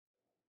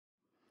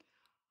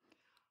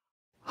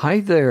Hi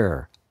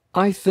there.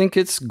 I think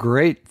it's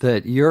great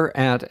that you're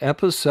at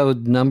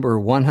episode number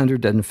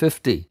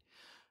 150,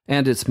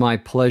 and it's my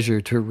pleasure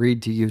to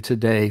read to you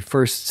today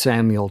 1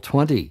 Samuel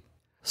 20,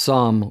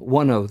 Psalm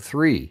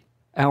 103,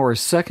 our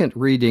second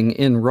reading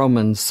in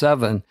Romans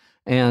 7,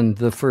 and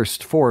the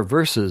first 4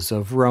 verses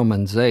of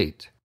Romans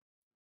 8.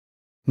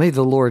 May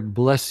the Lord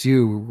bless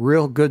you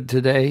real good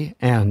today,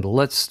 and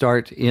let's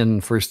start in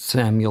 1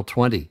 Samuel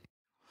 20.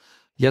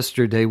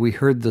 Yesterday, we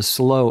heard the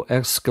slow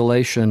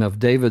escalation of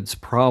David's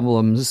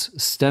problems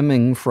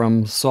stemming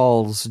from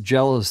Saul's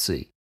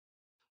jealousy.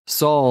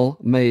 Saul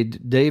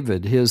made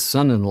David his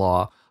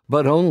son-in-law,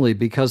 but only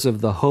because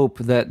of the hope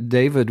that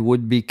David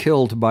would be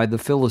killed by the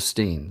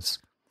Philistines.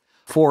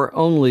 For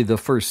only the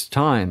first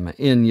time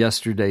in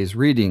yesterday's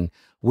reading,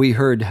 we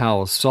heard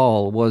how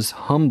Saul was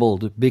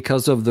humbled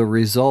because of the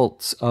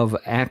results of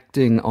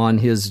acting on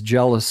his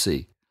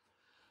jealousy.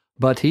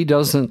 But he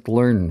doesn't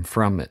learn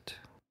from it.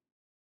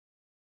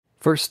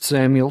 1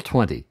 Samuel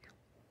 20.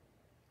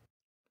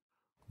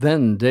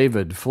 Then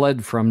David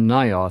fled from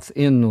Naioth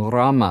in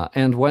Ramah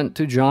and went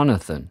to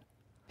Jonathan.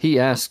 He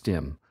asked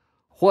him,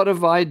 "What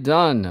have I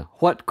done?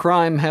 What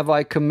crime have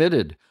I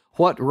committed?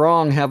 What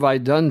wrong have I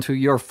done to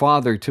your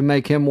father to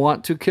make him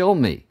want to kill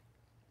me?"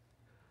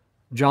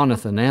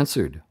 Jonathan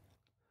answered,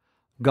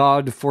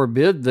 "God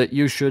forbid that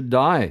you should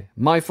die.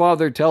 My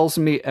father tells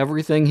me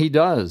everything he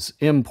does,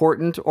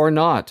 important or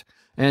not,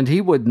 and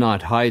he would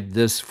not hide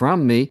this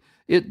from me.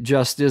 It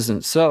just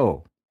isn't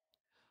so."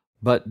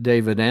 But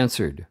David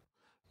answered,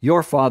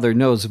 "Your father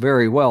knows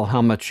very well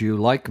how much you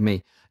like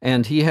me,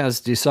 and he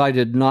has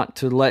decided not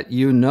to let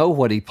you know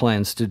what he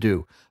plans to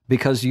do,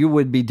 because you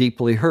would be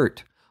deeply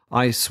hurt.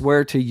 I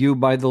swear to you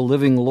by the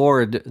living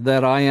Lord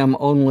that I am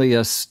only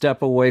a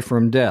step away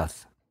from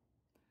death."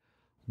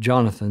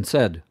 Jonathan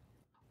said,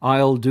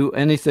 "I'll do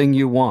anything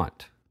you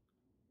want."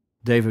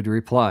 David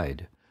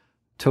replied,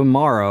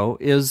 "Tomorrow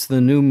is the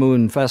new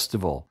moon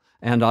festival,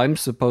 and I'm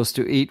supposed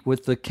to eat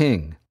with the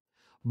king.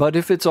 But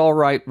if it's all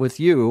right with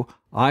you,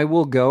 I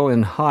will go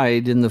and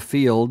hide in the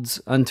fields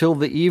until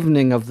the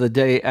evening of the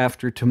day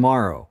after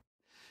tomorrow.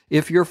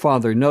 If your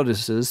father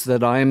notices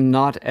that I am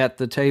not at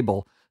the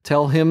table,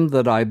 tell him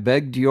that I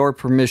begged your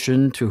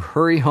permission to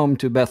hurry home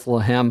to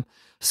Bethlehem,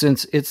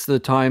 since it's the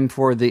time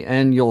for the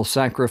annual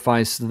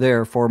sacrifice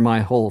there for my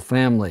whole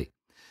family.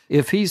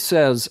 If he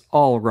says,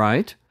 'All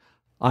right,'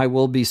 I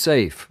will be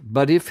safe,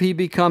 but if he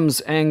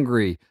becomes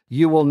angry,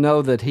 you will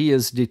know that he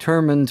is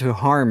determined to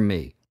harm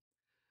me.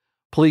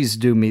 Please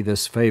do me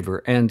this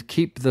favor and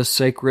keep the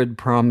sacred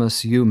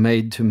promise you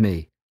made to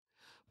me.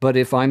 But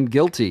if I'm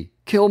guilty,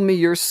 kill me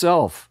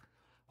yourself.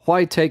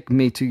 Why take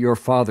me to your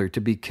father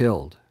to be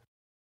killed?"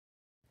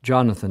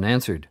 Jonathan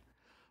answered,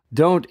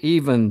 "Don't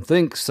even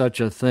think such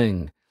a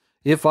thing.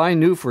 If I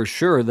knew for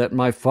sure that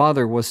my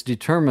father was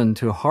determined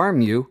to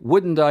harm you,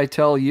 wouldn't I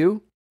tell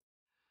you?"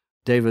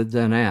 David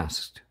then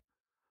asked,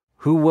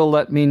 "Who will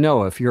let me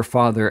know if your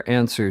father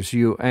answers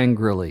you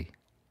angrily?"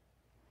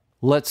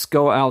 "Let's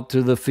go out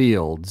to the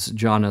fields,"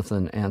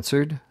 Jonathan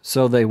answered.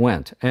 So they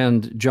went,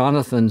 and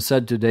Jonathan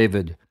said to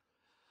David,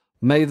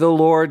 "May the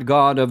Lord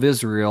God of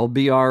Israel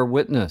be our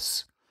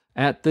witness.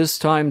 At this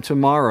time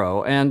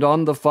tomorrow and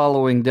on the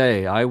following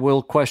day I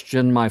will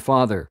question my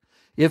father.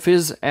 If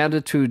his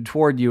attitude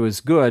toward you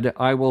is good,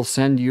 I will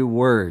send you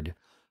word.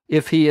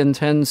 If he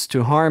intends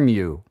to harm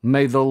you,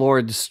 may the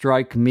Lord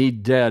strike me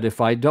dead if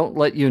I don't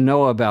let you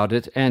know about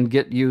it and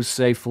get you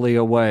safely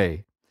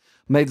away.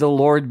 May the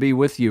Lord be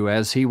with you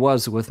as he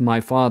was with my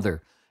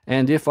father,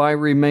 and if I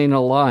remain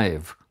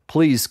alive,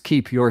 please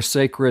keep your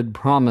sacred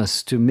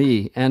promise to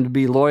me and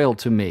be loyal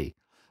to me.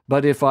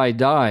 But if I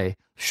die,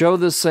 show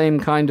the same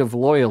kind of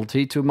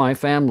loyalty to my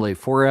family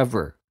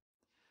forever.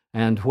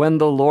 And when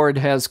the Lord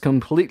has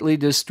completely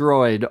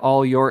destroyed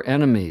all your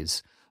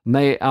enemies,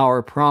 may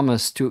our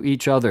promise to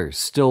each other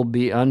still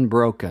be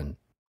unbroken.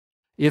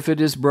 If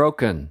it is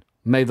broken,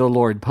 may the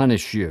Lord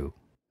punish you."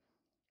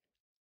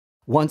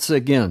 Once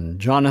again,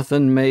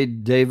 Jonathan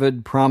made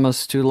David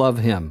promise to love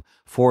him,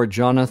 for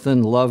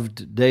Jonathan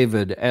loved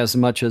David as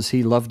much as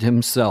he loved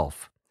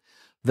himself.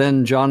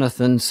 Then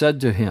Jonathan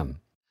said to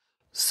him,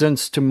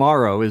 "Since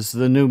tomorrow is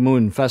the new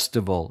moon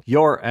festival,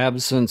 your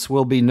absence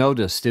will be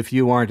noticed if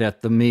you aren't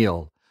at the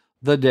meal.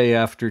 The day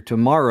after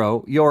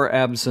tomorrow, your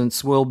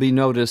absence will be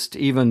noticed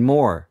even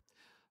more.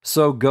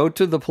 So go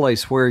to the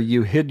place where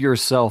you hid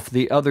yourself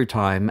the other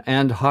time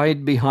and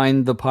hide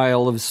behind the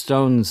pile of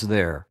stones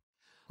there.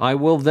 I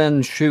will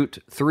then shoot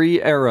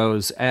 3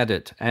 arrows at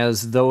it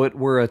as though it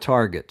were a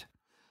target.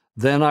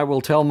 Then I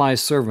will tell my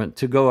servant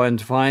to go and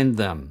find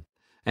them.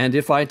 And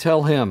if I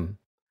tell him,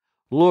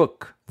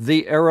 'Look,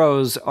 the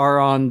arrows are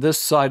on this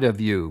side of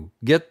you,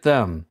 get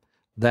them,'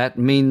 that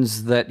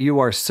means that you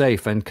are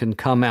safe and can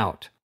come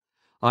out.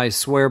 I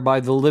swear by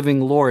the living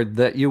Lord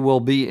that you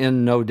will be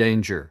in no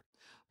danger.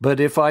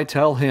 But if I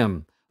tell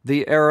him,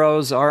 'The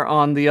arrows are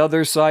on the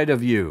other side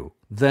of you,'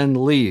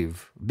 then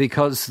leave,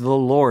 because the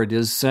Lord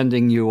is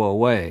sending you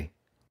away.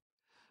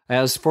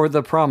 As for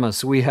the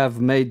promise we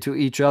have made to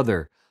each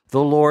other,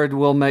 the Lord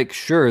will make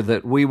sure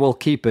that we will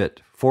keep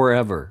it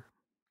forever."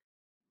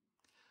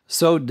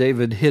 So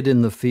David hid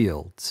in the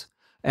fields.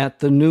 At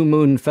the new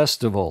moon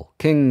festival,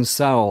 King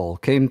Saul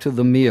came to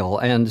the meal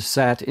and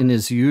sat in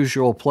his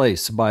usual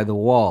place by the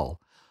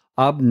wall.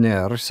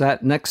 Abner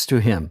sat next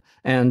to him,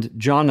 and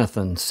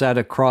Jonathan sat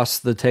across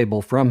the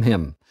table from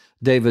him.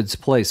 David's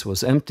place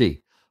was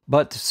empty.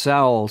 But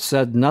Saul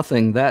said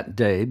nothing that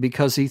day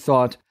because he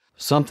thought,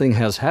 "Something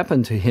has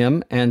happened to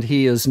him, and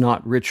he is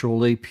not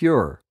ritually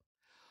pure."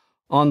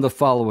 On the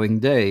following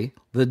day,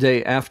 the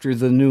day after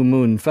the new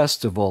moon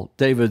festival,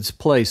 David's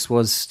place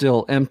was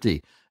still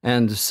empty,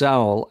 and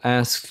Saul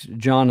asked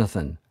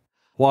Jonathan,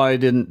 "Why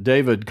didn't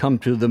David come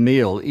to the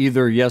meal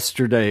either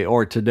yesterday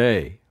or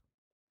today?"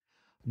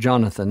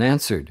 Jonathan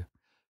answered,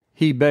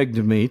 "He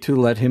begged me to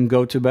let him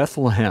go to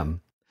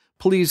Bethlehem."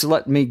 "Please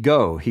let me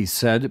go," he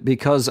said,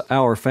 "because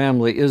our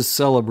family is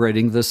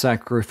celebrating the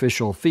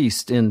sacrificial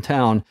feast in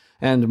town,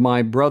 and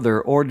my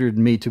brother ordered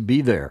me to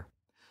be there.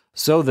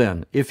 So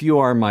then, if you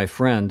are my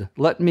friend,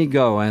 let me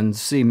go and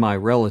see my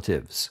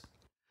relatives.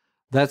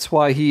 That's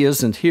why he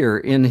isn't here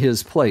in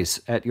his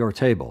place at your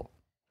table."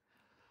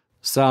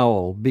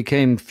 Saul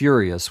became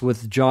furious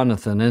with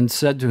Jonathan and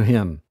said to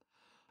him,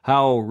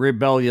 "How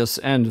rebellious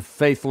and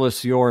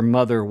faithless your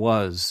mother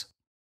was!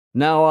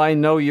 Now I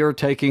know you're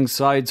taking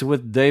sides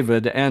with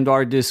David and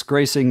are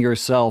disgracing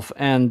yourself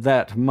and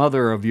that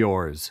mother of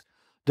yours.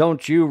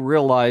 Don't you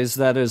realize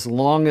that as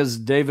long as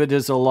David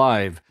is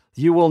alive,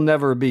 you will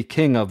never be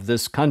king of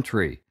this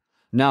country?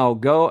 Now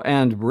go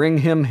and bring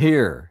him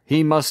here.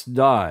 He must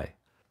die."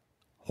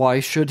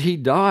 "Why should he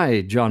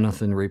die?"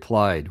 Jonathan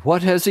replied.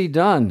 "What has he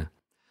done?"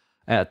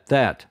 At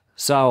that,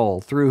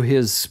 Saul threw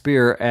his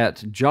spear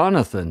at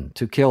Jonathan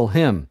to kill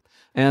him,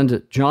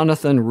 and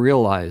Jonathan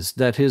realized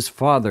that his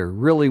father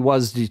really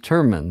was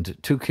determined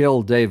to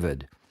kill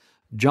David.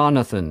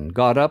 Jonathan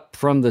got up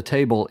from the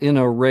table in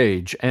a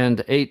rage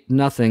and ate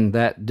nothing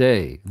that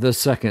day, the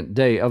second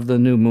day of the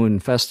new moon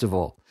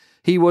festival.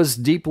 He was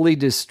deeply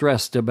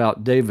distressed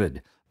about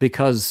David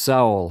because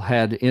Saul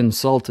had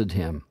insulted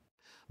him.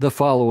 The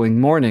following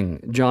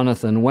morning,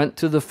 Jonathan went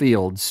to the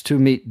fields to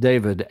meet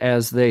David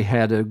as they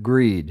had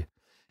agreed.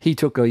 He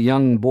took a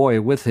young boy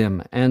with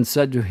him and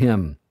said to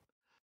him,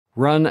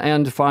 "Run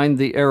and find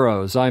the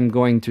arrows I'm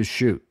going to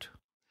shoot."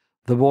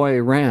 The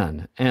boy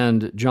ran,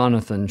 and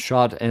Jonathan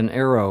shot an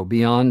arrow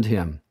beyond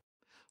him.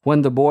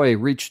 When the boy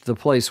reached the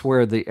place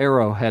where the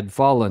arrow had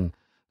fallen,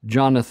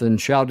 Jonathan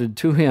shouted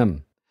to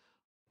him,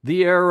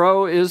 "The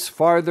arrow is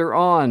farther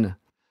on.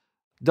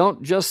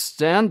 Don't just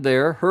stand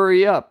there,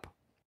 hurry up."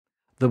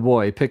 The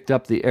boy picked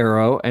up the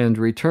arrow and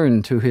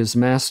returned to his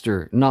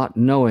master, not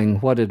knowing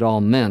what it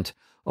all meant.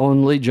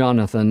 Only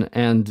Jonathan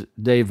and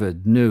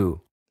David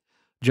knew.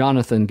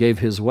 Jonathan gave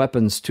his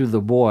weapons to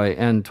the boy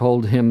and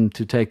told him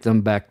to take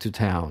them back to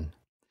town.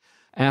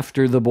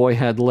 After the boy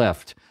had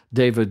left,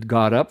 David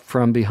got up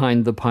from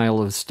behind the pile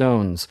of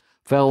stones,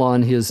 fell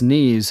on his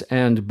knees,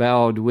 and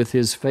bowed with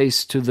his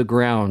face to the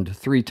ground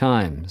 3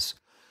 times.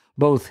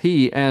 Both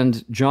he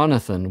and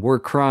Jonathan were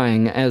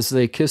crying as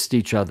they kissed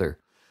each other.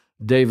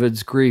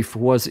 David's grief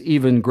was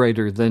even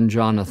greater than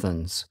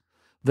Jonathan's.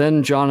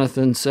 Then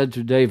Jonathan said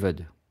to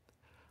David,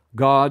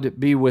 "God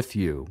be with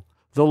you.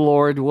 The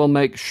Lord will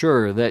make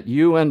sure that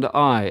you and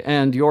I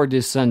and your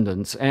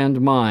descendants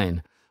and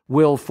mine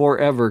will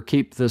forever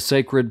keep the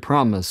sacred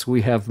promise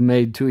we have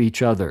made to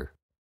each other."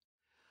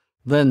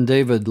 Then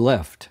David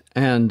left,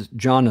 and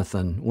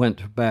Jonathan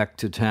went back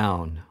to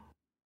town.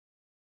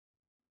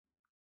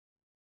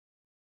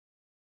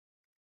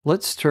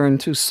 Let's turn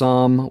to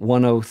Psalm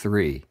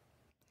 103.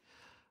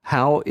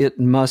 How it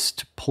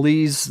must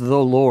please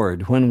the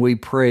Lord when we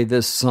pray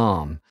this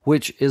psalm,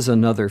 which is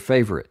another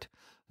favorite.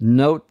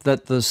 Note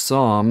that the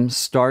psalm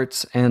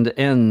starts and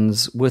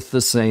ends with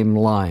the same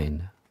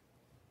line.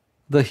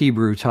 The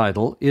Hebrew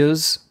title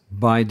is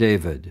By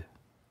David.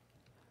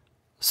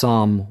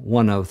 Psalm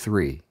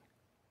 103.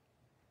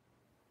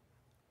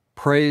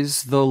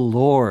 Praise the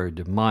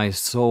Lord, my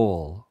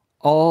soul.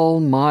 All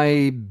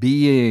my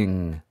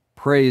being,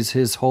 praise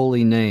his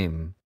holy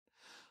name.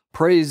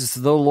 Praise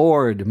the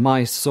Lord,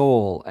 my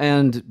soul,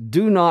 and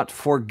do not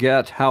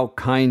forget how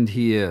kind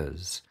he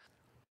is.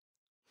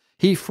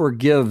 He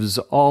forgives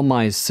all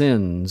my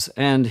sins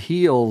and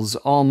heals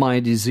all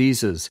my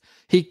diseases.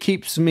 He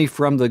keeps me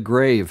from the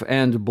grave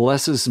and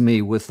blesses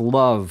me with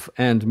love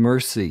and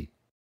mercy.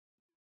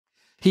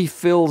 He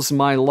fills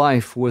my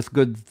life with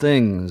good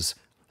things,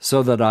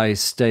 so that I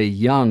stay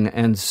young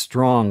and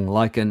strong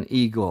like an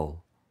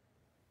eagle.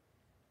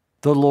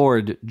 The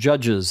Lord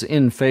judges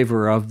in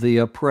favor of the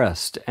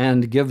oppressed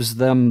and gives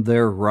them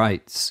their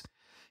rights.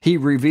 He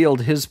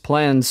revealed his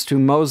plans to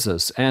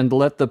Moses and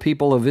let the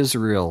people of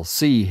Israel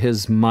see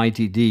his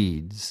mighty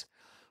deeds.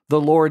 The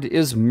Lord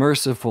is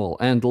merciful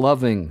and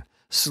loving,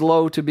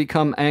 slow to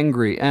become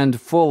angry, and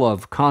full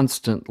of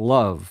constant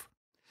love.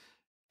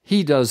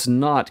 He does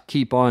not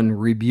keep on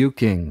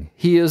rebuking.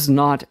 He is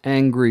not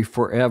angry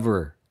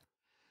forever.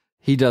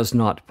 He does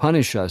not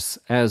punish us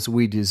as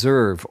we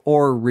deserve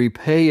or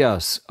repay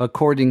us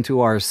according to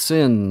our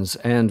sins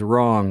and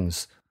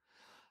wrongs.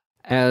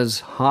 As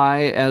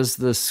high as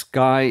the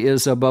sky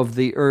is above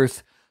the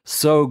earth,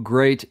 So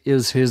great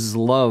is his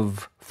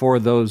love for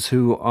those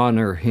who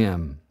honor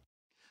him.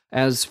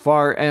 As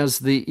far as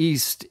the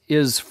east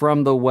is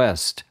from the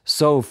west,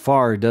 so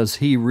far does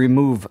he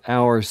remove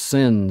our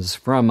sins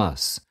from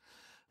us.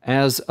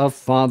 As a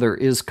father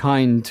is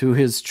kind to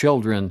his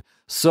children,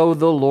 so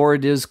the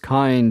Lord is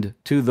kind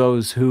to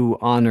those who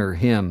honor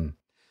him.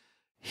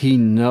 He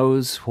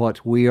knows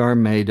what we are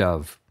made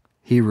of.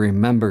 He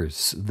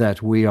remembers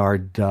that we are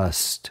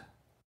dust.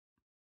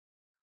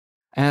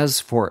 As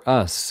for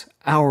us,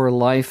 our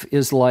life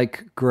is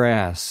like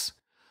grass.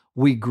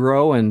 We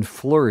grow and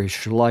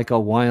flourish like a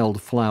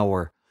wild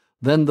flower.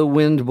 Then the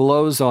wind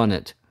blows on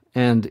it,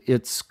 and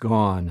it's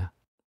gone.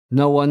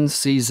 No one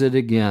sees it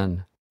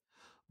again.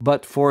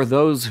 But for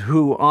those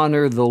who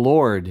honor the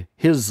Lord,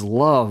 his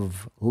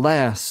love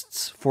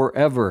lasts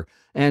forever,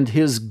 and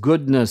his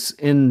goodness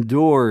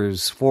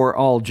endures for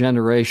all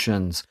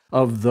generations,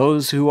 of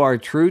those who are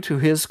true to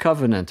his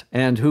covenant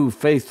and who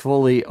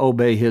faithfully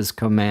obey his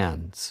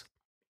commands.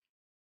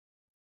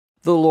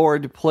 The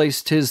Lord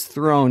placed his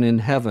throne in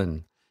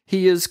heaven.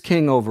 He is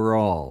king over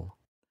all.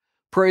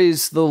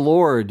 Praise the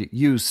Lord,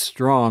 you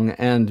strong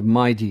and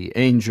mighty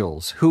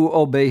angels, who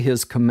obey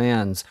his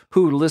commands,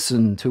 who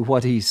listen to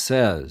what he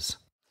says.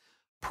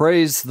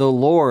 Praise the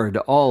Lord,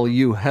 all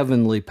you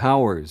heavenly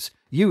powers,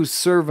 you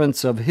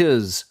servants of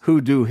his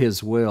who do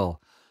his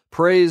will.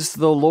 Praise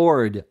the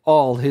Lord,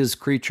 all his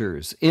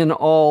creatures, in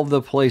all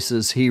the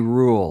places he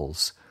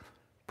rules.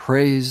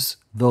 Praise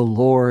the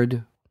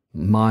Lord,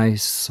 my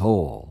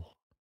soul.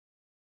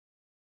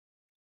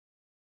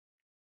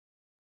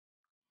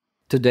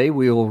 Today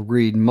we will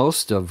read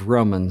most of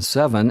Romans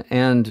 7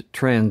 and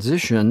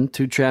transition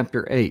to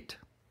chapter 8.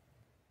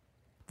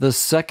 The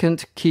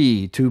second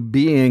key to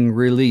being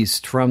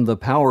released from the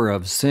power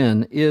of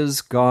sin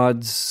is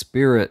God's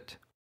Spirit.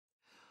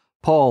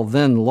 Paul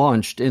then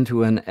launched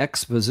into an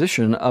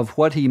exposition of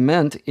what he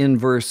meant in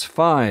verse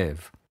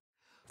 5.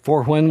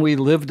 For when we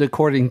lived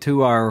according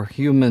to our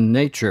human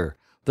nature,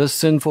 the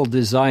sinful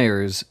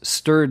desires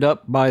stirred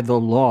up by the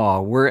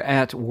law were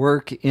at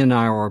work in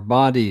our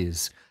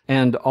bodies,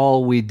 and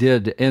all we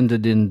did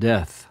ended in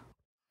death.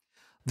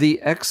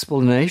 The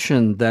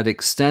explanation that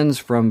extends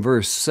from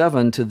verse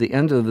 7 to the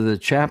end of the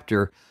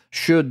chapter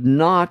should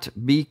not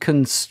be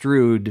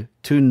construed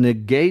to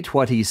negate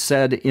what he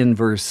said in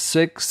verse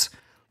 6,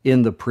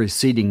 in the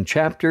preceding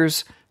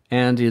chapters,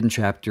 and in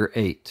chapter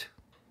 8.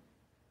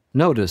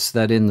 Notice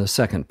that in the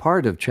second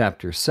part of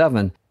chapter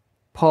 7,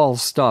 Paul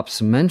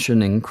stops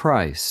mentioning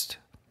Christ.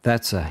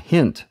 That's a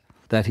hint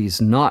that he's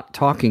not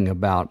talking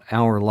about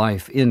our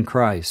life in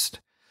Christ.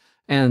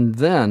 And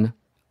then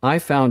I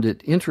found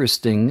it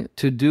interesting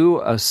to do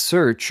a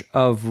search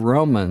of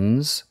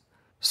Romans,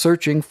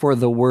 searching for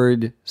the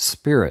word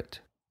Spirit.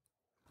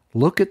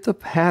 Look at the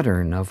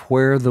pattern of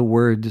where the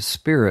word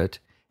Spirit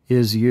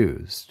is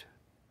used.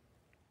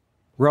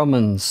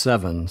 Romans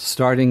 7,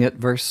 starting at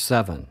verse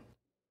 7.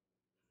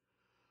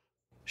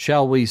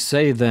 Shall we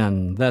say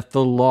then that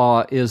the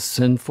law is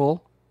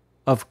sinful?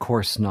 Of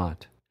course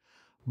not.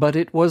 But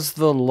it was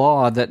the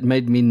law that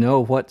made me know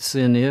what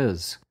sin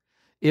is.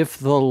 If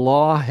the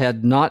law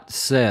had not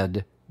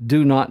said,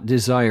 "Do not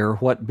desire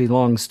what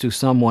belongs to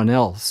someone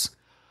else,"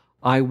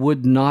 I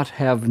would not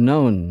have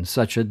known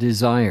such a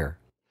desire.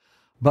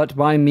 But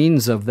by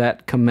means of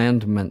that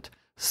commandment,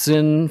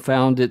 sin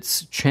found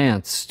its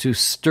chance to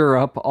stir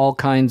up all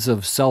kinds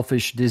of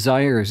selfish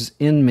desires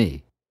in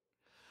me.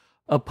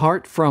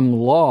 Apart from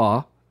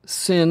law,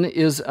 sin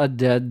is a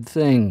dead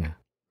thing.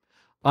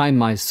 I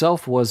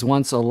myself was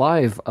once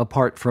alive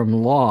apart from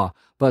law,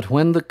 but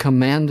when the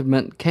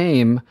commandment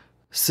came,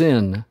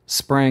 sin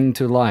sprang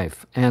to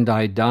life, and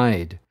I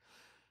died.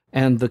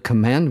 And the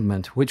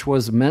commandment, which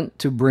was meant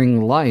to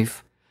bring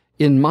life,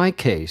 in my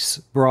case,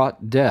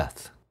 brought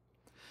death.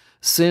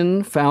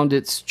 Sin found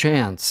its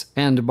chance,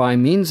 and by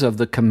means of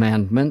the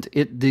commandment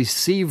it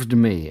deceived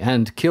me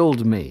and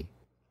killed me.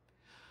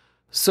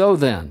 So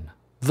then,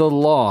 the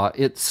law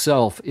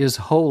itself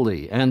is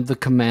holy, and the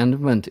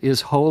commandment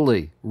is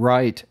holy,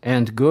 right,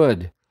 and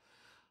good.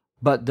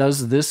 But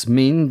does this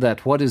mean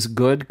that what is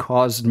good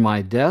caused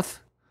my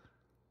death?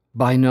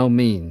 By no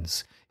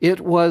means.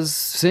 It was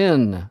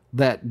sin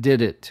that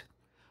did it.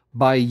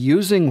 By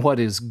using what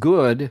is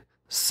good,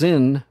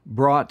 sin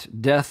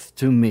brought death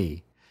to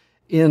me,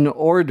 in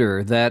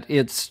order that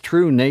its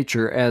true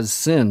nature as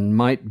sin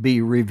might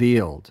be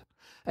revealed.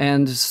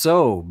 And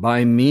so,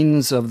 by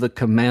means of the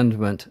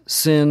commandment,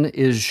 sin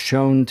is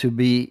shown to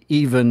be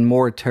even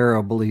more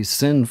terribly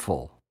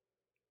sinful.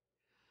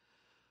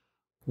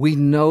 We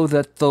know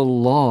that the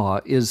law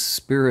is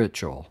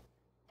spiritual,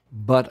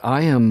 but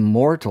I am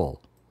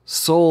mortal,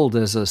 sold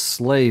as a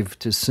slave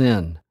to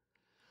sin.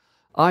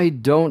 I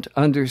don't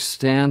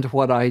understand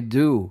what I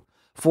do,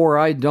 for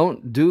I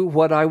don't do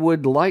what I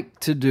would like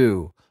to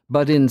do,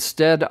 but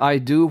instead I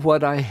do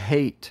what I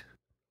hate.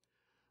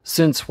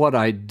 Since what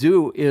I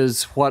do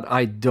is what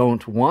I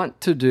don't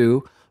want to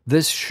do,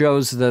 this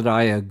shows that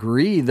I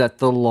agree that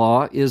the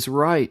law is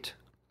right.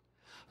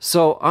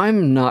 So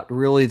I'm not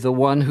really the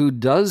one who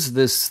does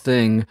this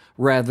thing,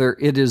 rather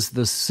it is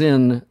the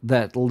sin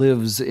that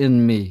lives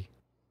in me.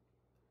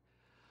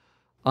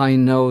 I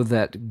know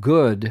that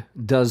good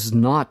does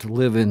not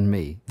live in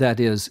me, that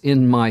is,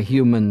 in my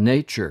human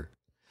nature.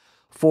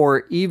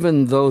 For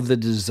even though the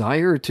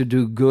desire to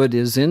do good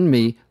is in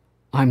me,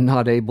 I'm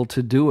not able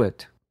to do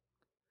it.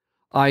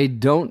 I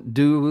don't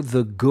do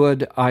the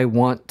good I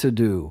want to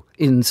do.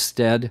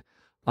 Instead,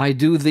 I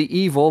do the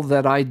evil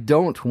that I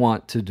don't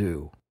want to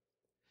do.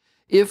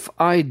 If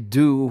I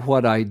do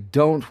what I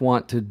don't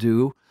want to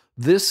do,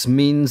 this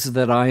means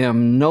that I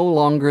am no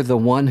longer the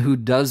one who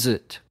does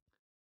it.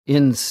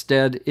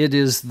 Instead, it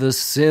is the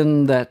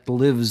sin that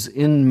lives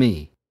in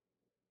me.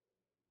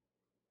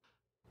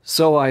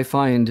 So I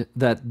find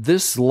that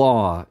this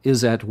law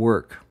is at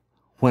work.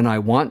 When I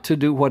want to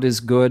do what is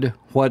good,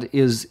 what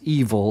is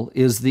evil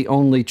is the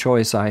only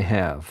choice I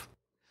have.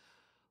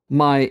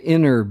 My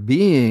inner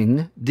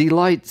being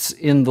delights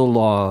in the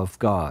law of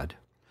God.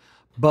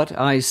 But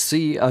I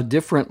see a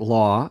different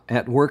law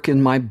at work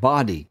in my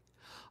body,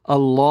 a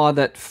law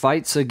that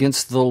fights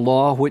against the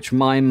law which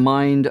my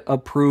mind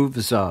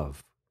approves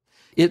of.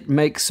 It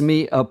makes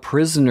me a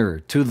prisoner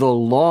to the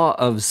law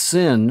of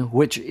sin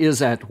which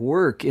is at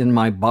work in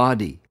my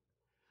body.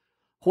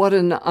 What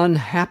an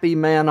unhappy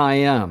man I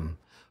am!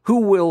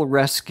 Who will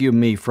rescue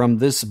me from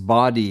this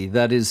body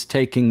that is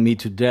taking me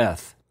to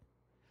death?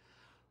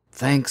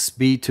 Thanks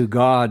be to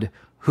God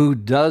who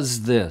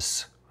does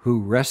this, who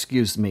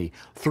rescues me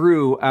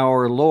through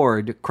our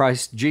Lord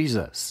Christ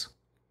Jesus.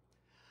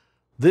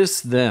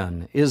 This,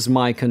 then, is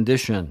my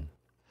condition.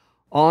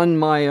 On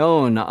my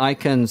own, I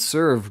can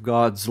serve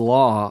God's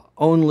law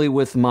only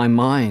with my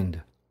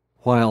mind,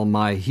 while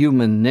my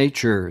human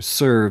nature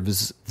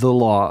serves the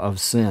law of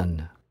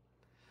sin.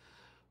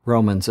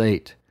 Romans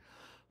 8.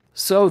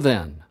 So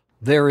then,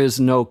 there is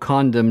no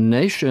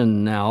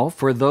condemnation now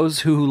for those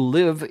who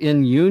live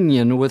in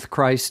union with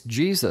Christ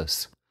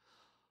Jesus.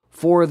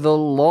 For the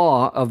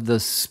law of the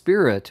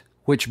Spirit,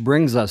 which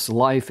brings us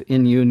life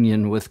in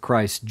union with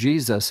Christ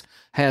Jesus,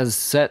 has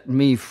set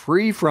me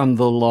free from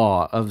the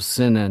law of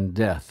sin and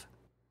death.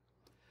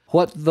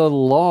 What the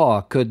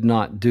law could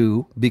not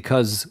do,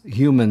 because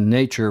human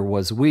nature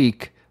was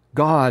weak,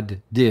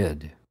 God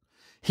did.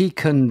 He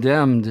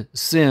condemned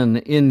sin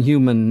in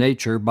human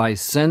nature by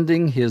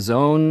sending His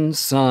own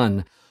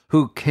Son,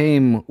 who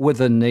came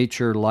with a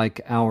nature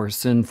like our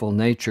sinful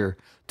nature,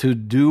 to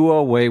do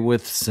away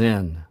with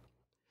sin.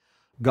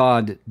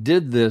 God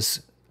did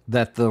this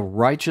that the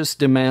righteous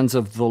demands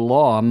of the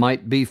law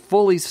might be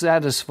fully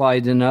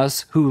satisfied in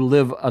us who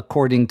live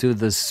according to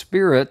the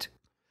Spirit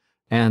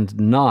and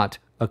not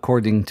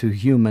according to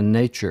human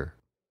nature.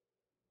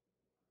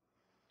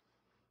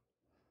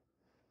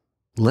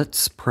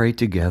 Let's pray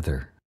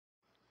together.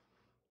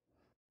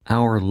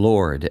 Our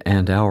Lord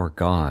and our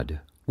God,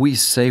 we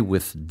say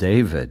with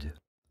David,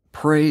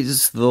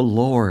 "Praise the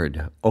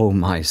Lord, O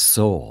my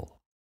soul."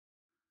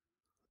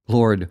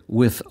 Lord,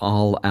 with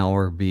all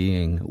our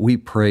being, we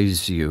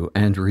praise you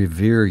and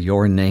revere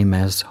your name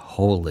as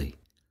holy.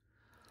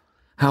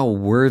 How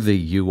worthy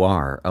you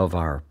are of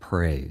our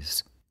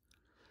praise.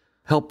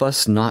 Help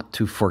us not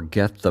to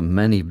forget the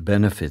many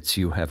benefits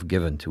you have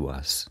given to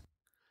us.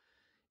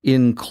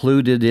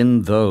 Included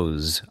in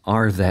those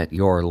are that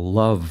your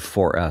love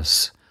for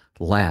us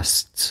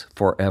lasts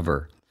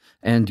forever,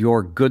 and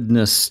your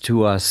goodness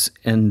to us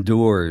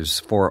endures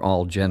for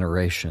all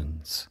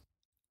generations.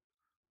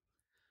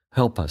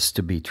 Help us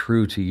to be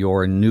true to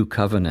your new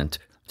covenant,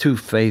 to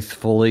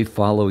faithfully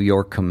follow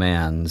your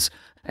commands,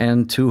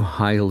 and to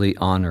highly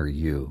honor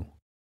you.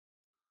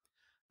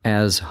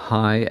 As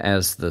high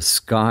as the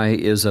sky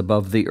is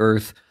above the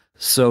earth,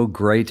 so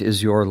great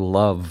is your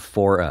love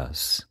for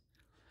us.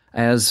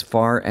 As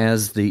far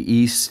as the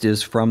east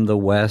is from the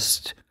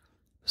west,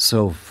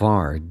 so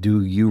far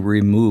do you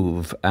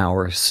remove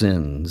our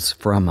sins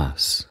from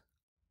us.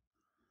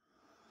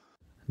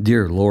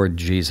 Dear Lord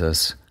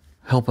Jesus,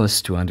 help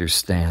us to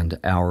understand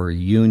our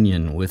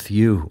union with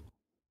you.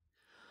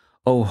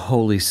 O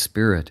Holy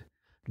Spirit,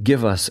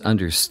 give us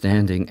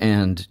understanding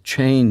and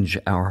change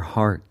our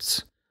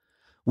hearts.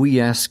 We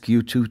ask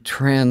you to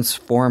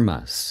transform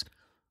us.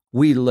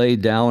 We lay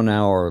down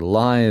our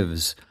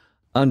lives,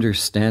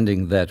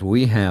 understanding that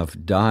we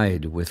have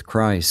died with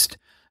Christ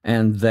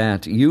and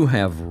that you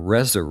have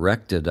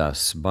resurrected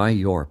us by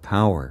your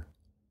power.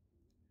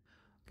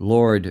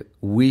 Lord,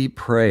 we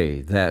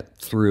pray that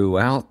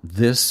throughout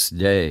this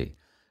day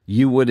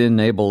you would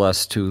enable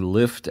us to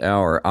lift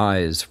our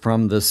eyes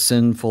from the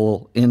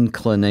sinful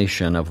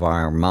inclination of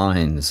our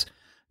minds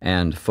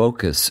and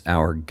focus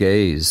our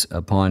gaze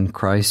upon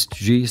Christ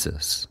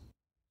Jesus.